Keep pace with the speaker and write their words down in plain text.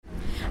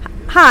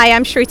Hi,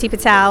 I'm Shruti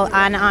Patel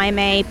and I'm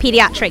a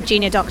paediatric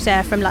junior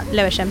doctor from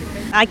Lewisham.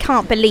 I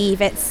can't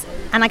believe it's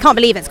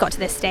got to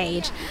this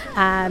stage.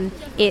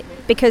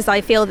 Because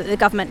I feel that the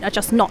government are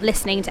just not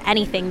listening to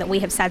anything that we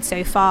have said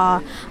so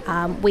far.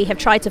 We have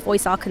tried to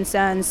voice our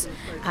concerns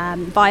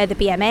via the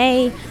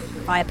BMA,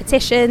 via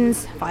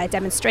petitions, via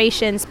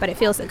demonstrations, but it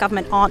feels that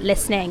government aren't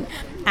listening,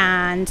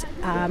 and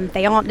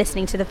they aren't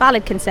listening to the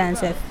valid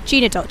concerns of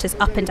junior doctors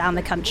up and down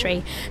the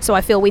country. So I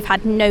feel we've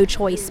had no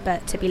choice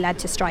but to be led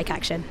to strike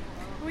action.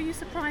 Were you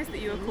surprised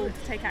that you were called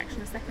to take action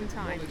a second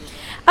time?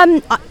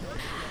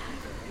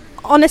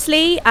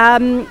 Honestly,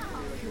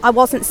 I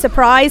wasn't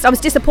surprised. I was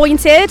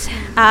disappointed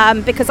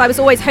because I was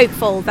always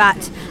hopeful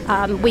that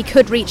we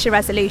could reach a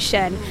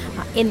resolution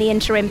in the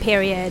interim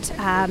period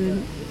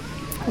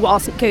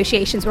whilst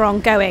negotiations were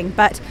ongoing.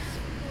 But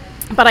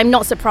I'm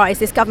not surprised.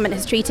 This government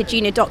has treated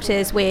junior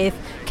doctors with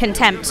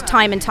contempt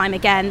time and time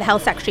again. The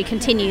Health Secretary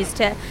continues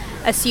to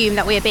assume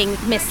that we are being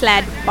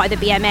misled by the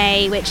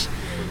BMA, which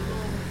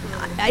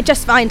I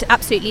just find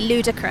absolutely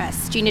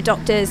ludicrous. Junior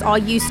doctors are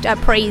used to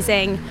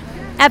praising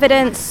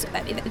evidence.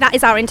 That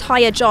is our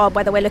entire job,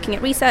 whether we're looking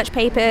at research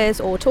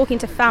papers or talking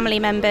to family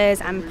members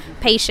and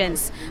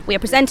patients. We are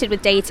presented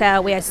with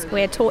data, we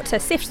are taught to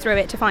sift through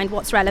it to find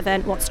what's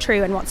relevant, what's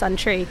true and what's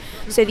untrue.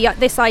 So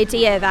this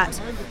idea that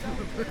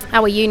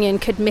our union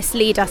could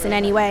mislead us in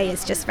any way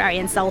is just very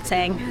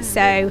insulting.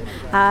 So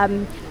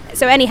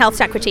any health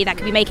secretary that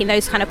could be making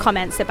those kind of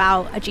comments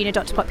about a junior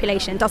doctor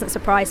population doesn't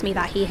surprise me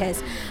that he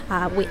has.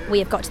 We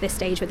have got to this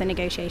stage with the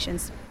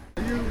negotiations.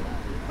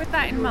 With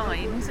that in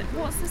mind,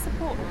 what's the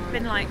support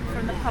been like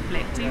from the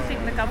public? Do you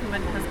think the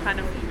government has kind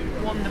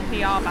of won the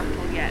PR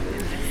battle yet in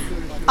this?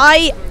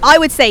 I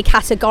would say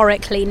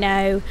categorically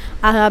no.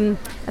 I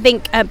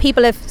think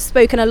people have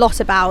spoken a lot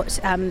about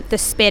the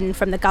spin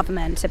from the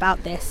government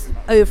about this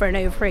over and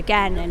over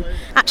again, and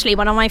actually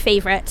one of my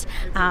favourite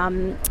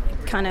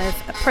kind of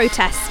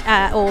protests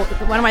or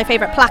one of my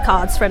favourite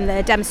placards from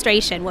the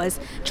demonstration was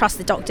 "Trust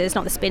the doctors,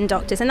 not the spin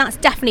doctors," and that's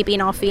definitely been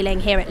our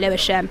feeling here at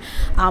Lewisham.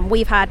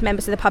 We've had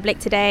members of the public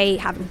today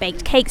having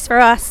baked cakes for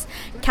us.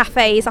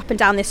 Cafes up and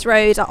down this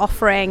road are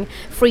offering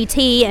free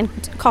tea and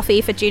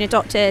coffee for junior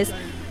doctors.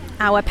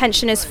 Our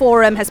pensioners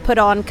forum has put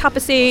on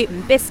cuppa soup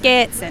and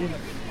biscuits and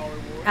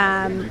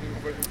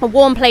a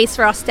warm place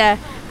for us to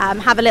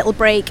have a little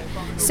break.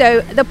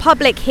 So the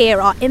public here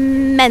are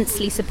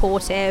immensely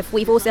supportive.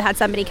 We've also had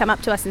somebody come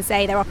up to us and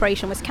say their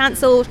operation was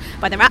cancelled,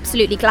 but they're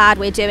absolutely glad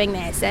we're doing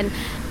this. And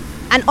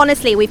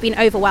honestly, we've been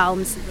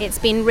overwhelmed. It's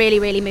been really,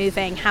 really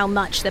moving how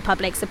much the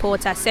public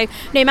support us. So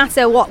no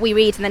matter what we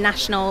read in the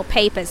national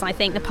papers, I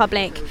think the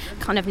public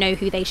kind of know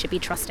who they should be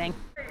trusting.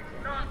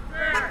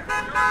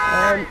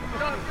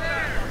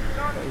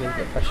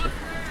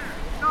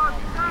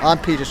 I'm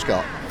Peter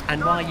Scott.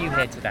 And why are you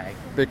here today?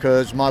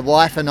 Because my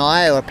wife and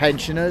I are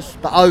pensioners,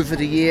 but over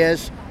the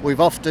years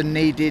we've often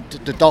needed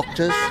the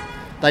doctors.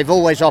 They've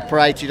always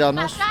operated on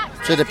us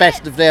to the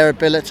best of their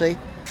ability,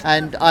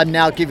 and I'm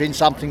now giving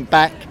something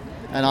back,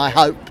 and I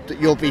hope that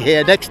you'll be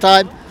here next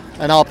time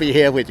and I'll be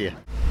here with you.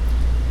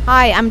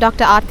 Hi, I'm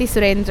Dr. Aarti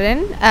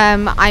Surendran.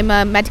 I'm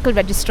a medical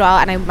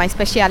registrar and my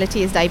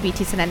speciality is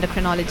diabetes and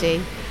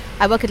endocrinology.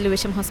 I work at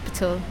Lewisham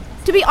Hospital.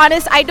 To be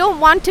honest, I don't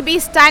want to be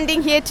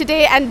standing here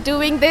today and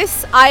doing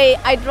this.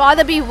 I'd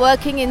rather be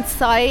working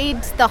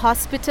inside the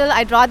hospital.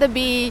 I'd rather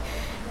be,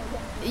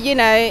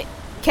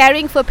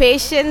 caring for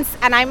patients,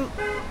 and I'm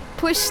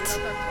pushed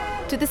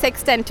to this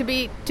extent to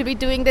be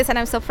doing this, and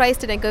I'm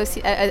surprised to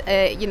negotiate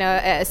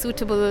a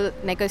suitable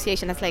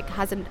negotiation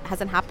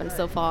hasn't happened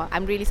so far.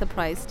 I'm really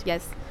surprised.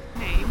 Yes.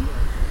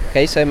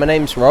 Okay, so my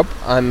name's Rob.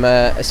 I'm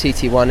a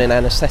CT1 in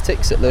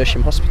anaesthetics at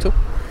Lewisham Hospital.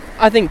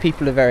 I think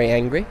people are very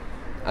angry.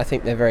 I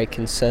think they're very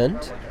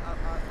concerned.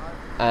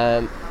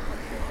 But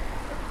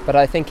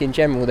I think in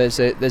general there's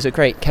a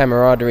great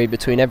camaraderie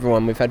between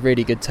everyone. We've had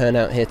really good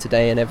turnout here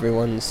today, and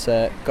everyone's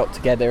got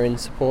together in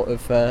support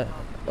of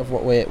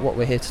what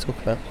we're here to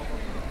talk about.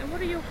 And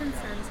what are your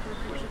concerns for the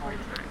future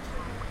contract?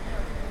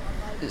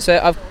 So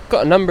I've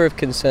got a number of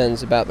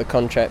concerns about the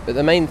contract, but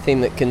the main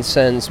thing that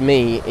concerns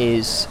me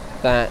is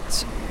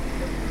that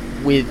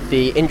with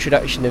the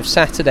introduction of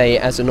Saturday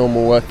as a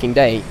normal working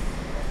day,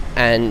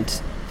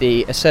 and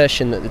the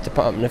assertion that the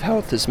Department of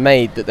Health has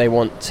made that they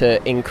want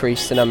to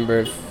increase the number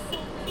of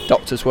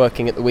doctors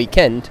working at the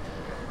weekend,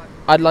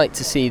 I'd like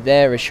to see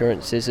their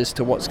assurances as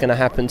to what's going to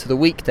happen to the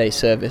weekday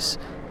service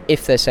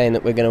if they're saying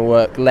that we're going to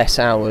work less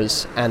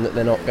hours and that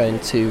they're not going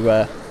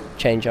to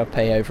change our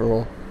pay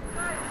overall.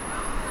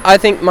 I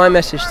think my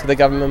message to the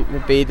government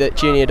would be that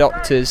junior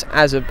doctors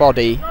as a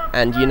body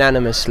and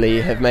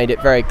unanimously have made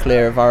it very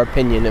clear of our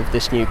opinion of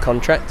this new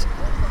contract.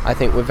 I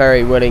think we're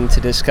very willing to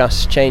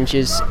discuss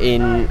changes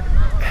in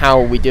how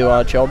we do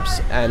our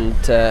jobs and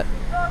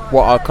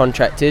what our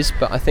contract is,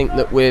 but I think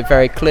that we're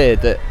very clear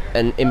that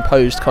an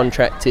imposed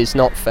contract is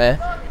not fair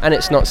and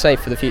it's not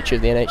safe for the future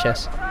of the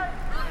NHS.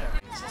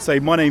 So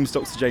my name's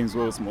Dr. James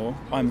Willsmore.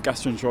 I'm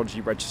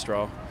gastroenterology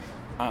registrar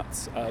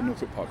at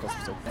Norfolk Park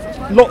Hospital.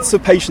 Lots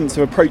of patients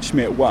have approached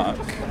me at work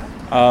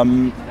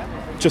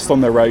just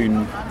on their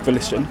own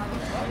volition,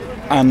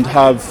 and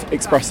have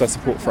expressed their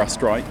support for our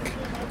strike.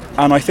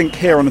 And I think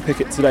here on the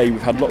picket today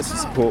we've had lots of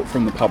support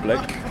from the public,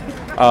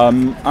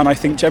 and I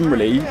think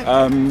generally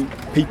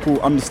people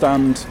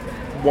understand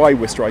why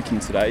we're striking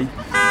today,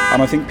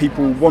 and I think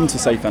people want a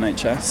safe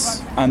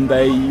NHS, and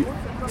they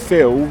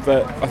feel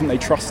that, I think they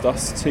trust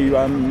us to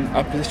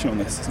our position on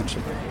this,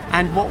 essentially.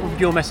 And what would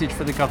your message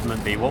for the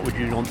government be? What would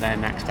you want their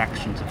next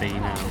action to be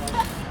now?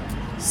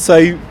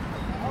 So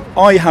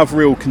I have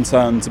real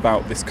concerns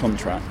about this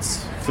contract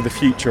for the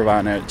future of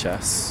our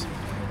NHS.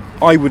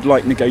 I would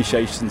like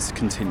negotiations to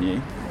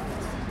continue,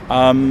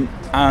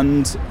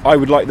 and I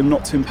would like them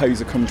not to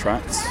impose a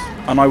contract,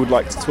 and I would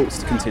like talks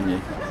to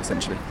continue,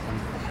 essentially.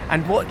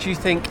 And what do you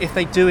think, if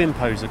they do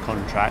impose a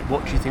contract,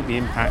 what do you think the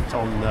impact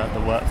on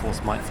the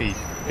workforce might be?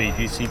 Do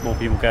you see more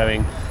people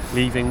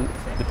leaving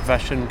the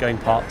profession, going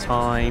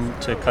part-time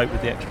to cope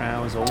with the extra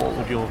hours, or what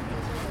would your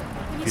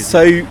view be?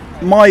 So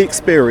my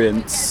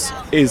experience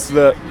is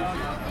that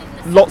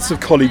lots of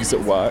colleagues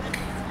at work,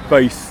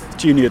 both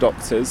junior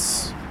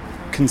doctors,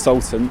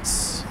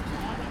 consultants,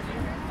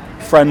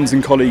 friends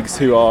and colleagues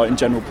who are in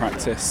general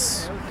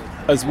practice,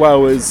 as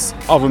well as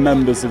other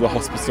members of the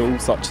hospital,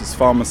 such as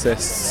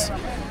pharmacists,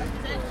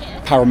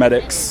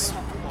 paramedics,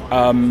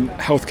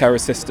 healthcare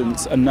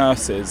assistants and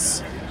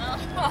nurses,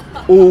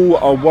 all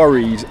are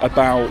worried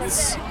about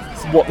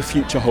what the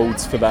future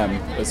holds for them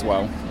as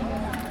well.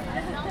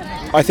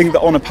 I think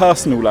that on a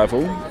personal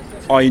level,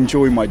 I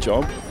enjoy my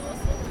job.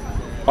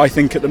 I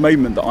think at the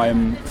moment that I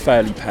am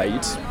fairly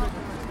paid,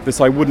 that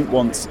I wouldn't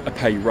want a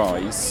pay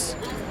rise,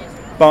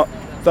 but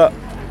that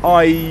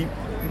I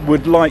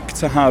would like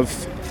to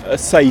have a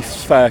safe,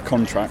 fair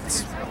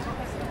contract.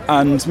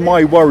 And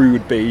my worry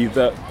would be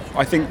that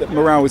I think that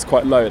morale is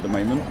quite low at the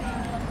moment,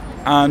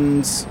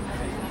 and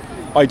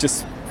I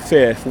just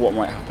fear for what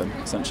might happen,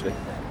 essentially.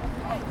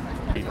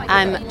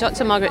 I'm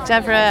Dr. Margaret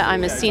Devereux.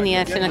 I'm a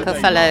Senior Clinical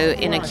Fellow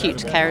in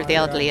Acute Care of the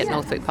Elderly at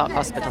Northwick Park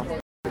Hospital.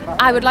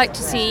 I would like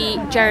to see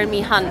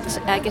Jeremy Hunt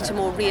get a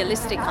more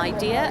realistic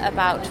idea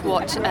about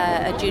what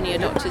a junior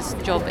doctor's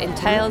job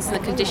entails and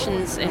the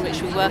conditions in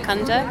which we work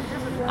under.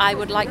 I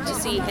would like to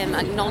see him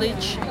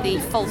acknowledge the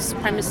false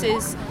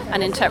premises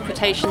and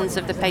interpretations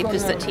of the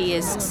papers that he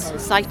is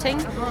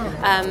citing.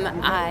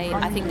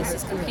 I think this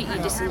is completely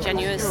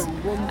disingenuous,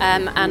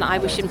 and I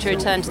wish him to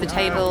return to the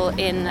table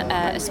in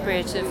a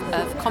spirit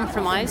of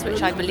compromise,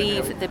 which I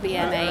believe the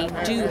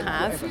BMA do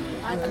have,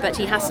 but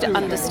he has to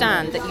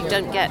understand that you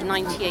don't get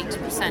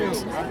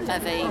 98%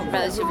 of a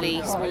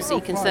relatively small c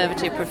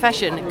conservative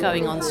profession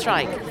going on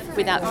strike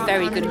without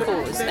very good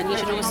cause, and he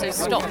should also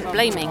stop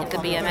blaming the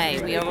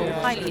BMA. We are all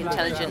highly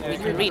intelligent, we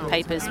can read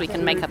papers, we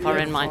can make up our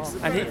own minds.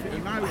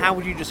 And how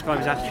would you describe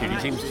his attitude? He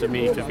seems to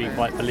me to be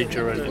quite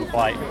belligerent and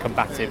quite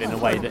combative in a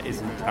way that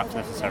isn't perhaps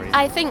necessary.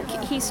 I think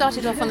he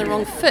started off on the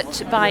wrong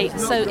foot by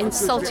so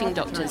insulting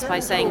doctors, by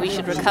saying we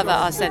should recover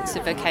our sense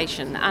of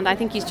vocation, and I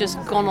think he's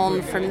just gone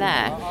on from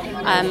there.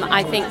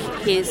 I think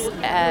his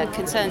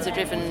concerns are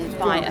driven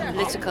by a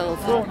political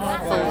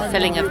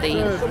fulfilling of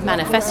the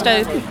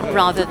manifesto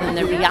rather than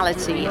the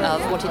reality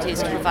of what it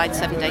is to provide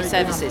 7-day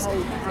services.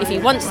 If he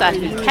wants that,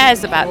 if he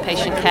cares about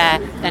patient care,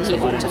 then he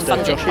ought to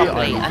fund it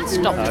properly and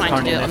stop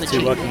trying to do it on the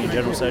cheap. Working in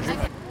general surgery.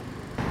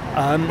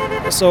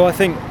 So I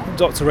think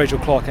Dr. Rachel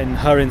Clark, in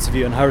her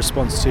interview and her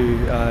response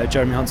to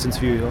Jeremy Hunt's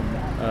interview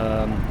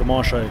on the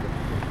Mar Show,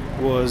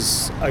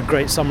 was a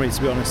great summary,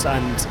 to be honest.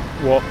 And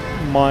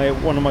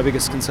one of my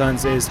biggest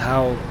concerns is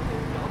how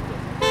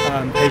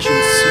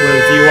patients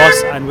will view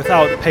us, and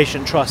without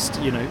patient trust,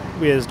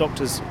 we as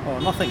doctors are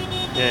nothing.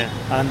 Yeah.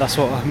 And that's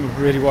what I'm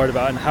really worried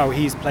about, and how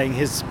he's playing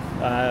his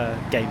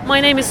game. My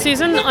name is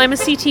Susan. I'm a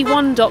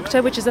CT1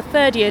 doctor, which is a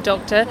third-year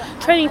doctor,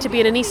 training to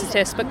be an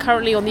anaesthetist, but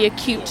currently on the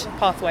acute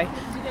pathway.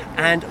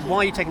 And why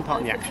are you taking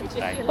part in the action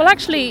today? Well,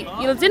 actually,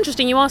 it's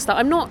interesting you asked that.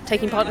 I'm not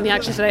taking part in the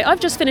action today.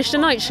 I've just finished a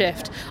night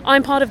shift.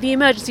 I'm part of the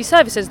emergency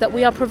services that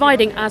we are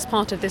providing as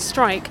part of this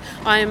strike.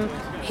 I'm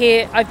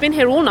here. I've been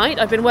here all night.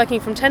 I've been working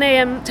from 10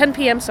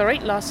 p.m.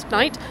 last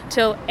night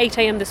till 8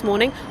 a.m. this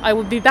morning. I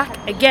will be back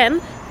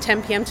again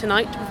 10 p.m.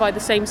 tonight to provide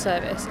the same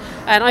service.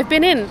 And I've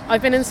been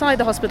inside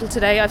the hospital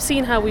today. I've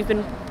seen how we've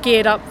been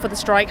geared up for the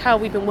strike, how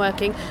we've been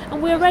working,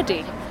 and we're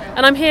ready.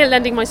 And I'm here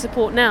lending my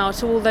support now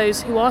to all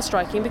those who are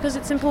striking, because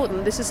it's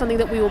important. This is something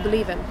that we all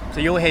believe in.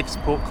 So you're here to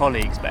support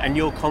colleagues, and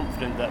you're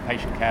confident that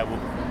patient care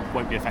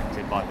won't be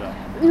affected by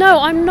that? No,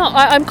 I'm not.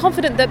 I'm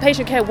confident that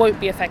patient care won't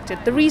be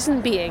affected. The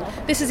reason being,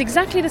 this is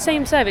exactly the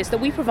same service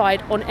that we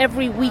provide on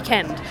every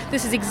weekend.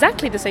 This is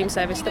exactly the same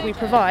service that we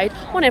provide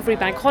on every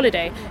bank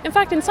holiday. In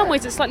fact, in some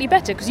ways it's slightly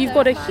better, because you've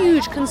got a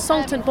huge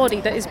consultant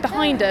body that is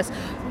behind us,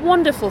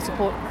 wonderful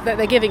support that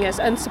they're giving us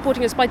and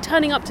supporting us by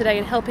turning up today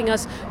and helping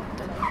us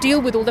deal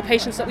with all the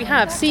patients that we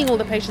have, seeing all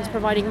the patients,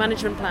 providing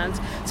management plans.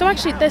 So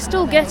actually they're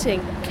still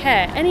getting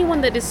care. Anyone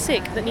that is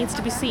sick that needs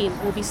to be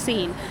seen will be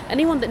seen.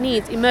 Anyone that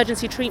needs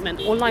emergency treatment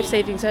or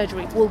life-saving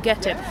surgery will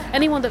get it.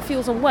 Anyone that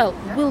feels unwell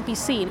will be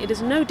seen. It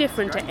is no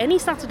different to any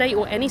Saturday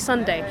or any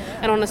Sunday.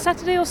 And on a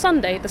Saturday or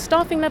Sunday, the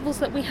staffing levels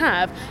that we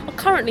have are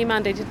currently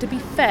mandated to be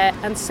fair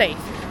and safe.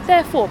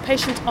 Therefore,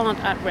 patients aren't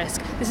at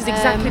risk. This is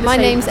exactly the my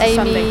same name's as Amy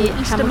Sunday or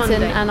Easter Hamilton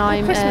Monday and or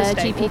I'm Christmas a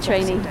Day or GP Boxing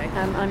trainee. Day.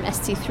 I'm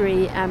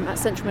ST3 at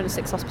Central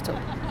Middlesex Hospital.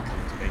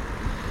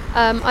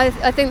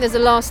 I think there's a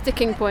last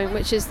sticking point,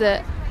 which is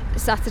that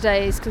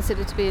Saturday is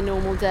considered to be a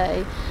normal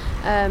day,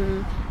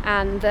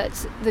 and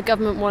that the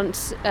government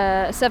wants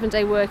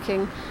 7-day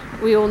working.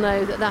 We all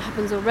know that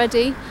happens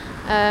already.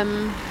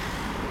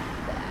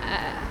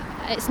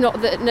 It's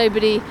not that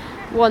nobody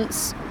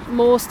wants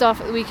more staff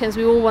at the weekends.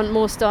 We all want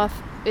more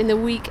staff in the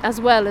week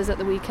as well as at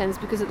the weekends,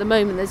 because at the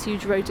moment there's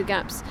huge rota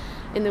gaps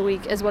in the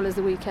week as well as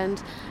the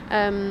weekend.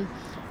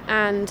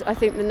 And I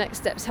think the next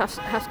steps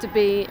have to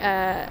be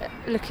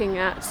looking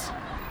at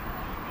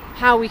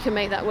how we can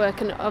make that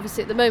work. And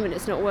obviously at the moment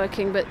it's not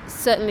working, but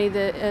certainly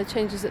the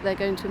changes that they're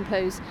going to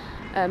impose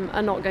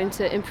are not going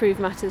to improve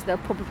matters. They'll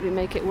probably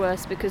make it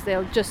worse, because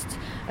they'll just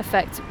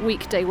affect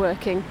weekday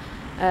working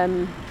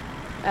and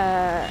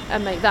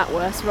make that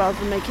worse rather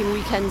than making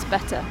weekends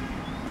better.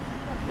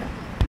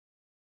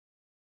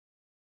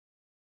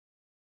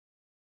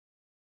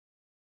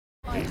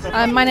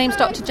 My name's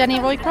Dr. Jenny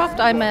Roycroft.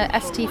 I'm a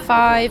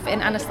ST5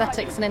 in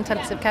anaesthetics and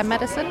intensive care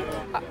medicine.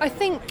 I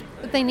think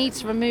they need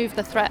to remove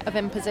the threat of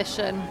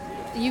imposition.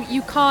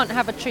 You can't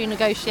have a true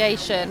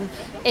negotiation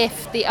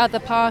if the other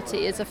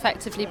party is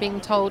effectively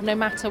being told, no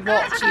matter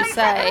what you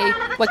say,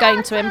 we're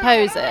going to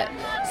impose it.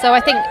 So I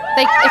think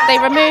if they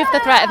remove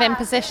the threat of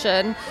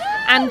imposition,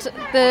 and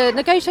the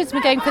negotiations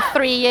have been going for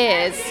 3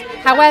 years.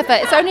 However,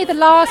 it's only the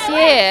last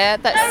year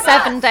that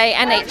 7-day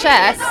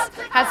NHS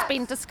has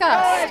been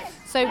discussed.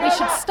 So we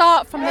should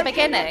start from the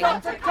beginning.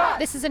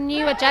 This is a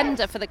new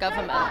agenda for the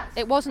government.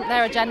 It wasn't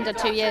their agenda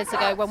 2 years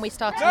ago when we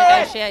started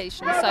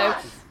negotiations. So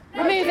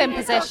remove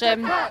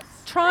imposition,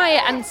 try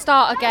it and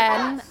start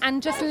again,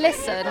 and just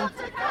listen.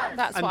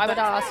 That's what I would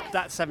ask.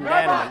 That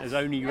 7-day element has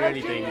only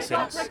really been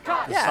since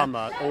the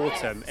summer,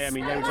 autumn. I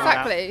mean, they were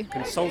talking about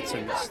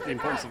consultants, the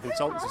importance of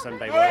consultants of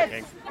 7-day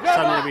working.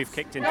 Suddenly we've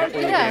kicked into it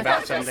all being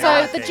about 7-day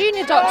So working. the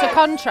junior doctor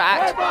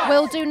contract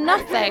will do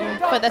nothing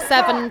for the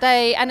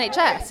 7-day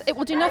NHS. It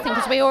will do nothing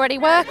because we already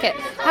work it.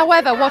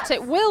 However, what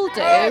it will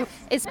do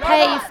is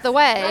pave the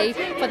way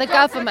for the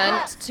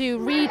government to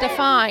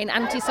redefine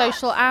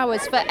antisocial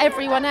hours for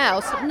everyone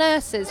else,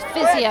 nurses,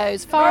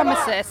 physios,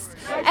 pharmacists,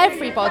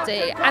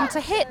 everybody, and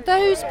to hit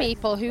those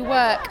people who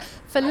work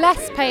for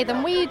less pay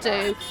than we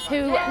do,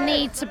 who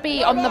need to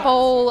be on the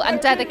ball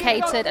and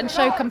dedicated and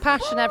show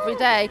compassion every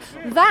day.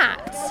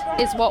 That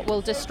is what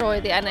will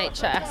destroy the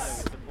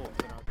NHS.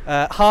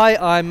 Hi,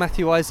 I'm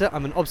Matthew Weiser.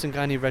 I'm an Obs and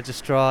Gynae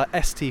Registrar,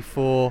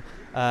 ST4,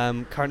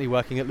 currently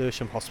working at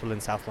Lewisham Hospital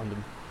in South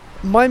London.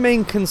 My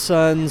main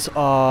concerns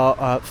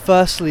are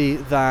firstly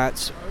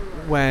that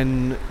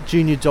when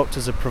junior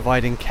doctors are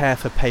providing care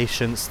for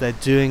patients, they're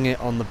doing it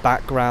on the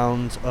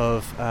background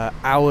of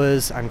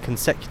hours and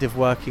consecutive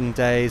working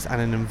days and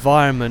an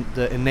environment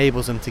that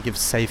enables them to give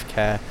safe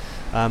care.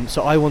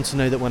 So I want to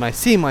know that when I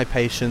see my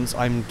patients,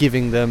 I'm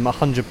giving them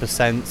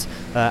 100%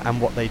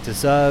 and what they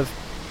deserve.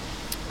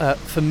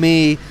 For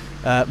me,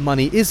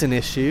 money is an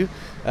issue.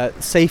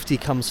 Safety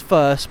comes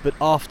first, but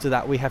after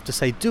that we have to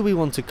say, do we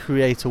want to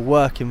create a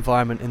work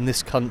environment in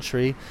this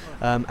country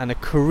and a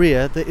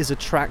career that is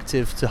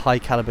attractive to high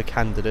caliber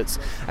candidates?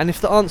 And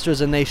if the answer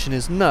as a nation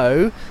is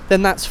no,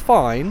 then that's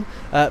fine,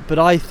 but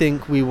I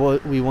think we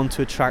want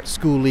to attract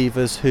school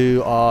leavers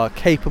who are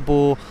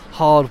capable,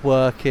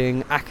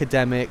 hard-working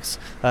academics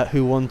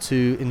who want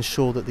to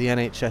ensure that the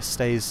NHS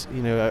stays,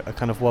 a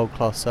kind of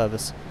world-class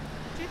service.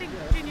 Do you think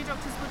junior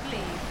doctors would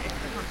leave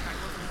if the contract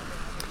wasn't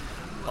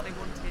what they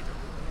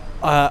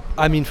wanted?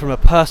 I mean, from a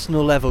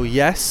personal level,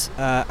 yes,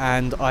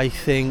 and I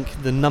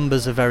think the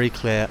numbers are very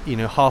clear.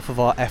 Half of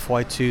our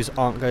FY2s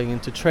aren't going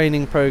into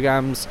training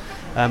programs.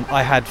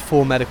 I had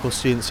 4 medical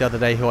students the other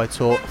day who I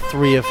taught,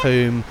 3 of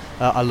whom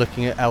are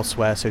looking at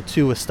elsewhere. So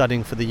 2 were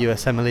studying for the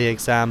USMLE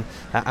exam,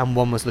 and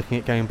 1 was looking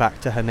at going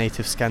back to her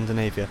native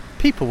Scandinavia.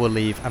 People will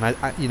leave, and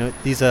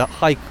these are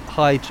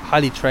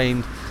highly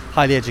trained,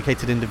 highly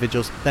educated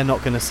individuals. They're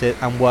not going to sit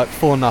and work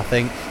for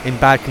nothing in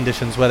bad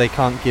conditions where they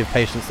can't give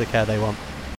patients the care they want.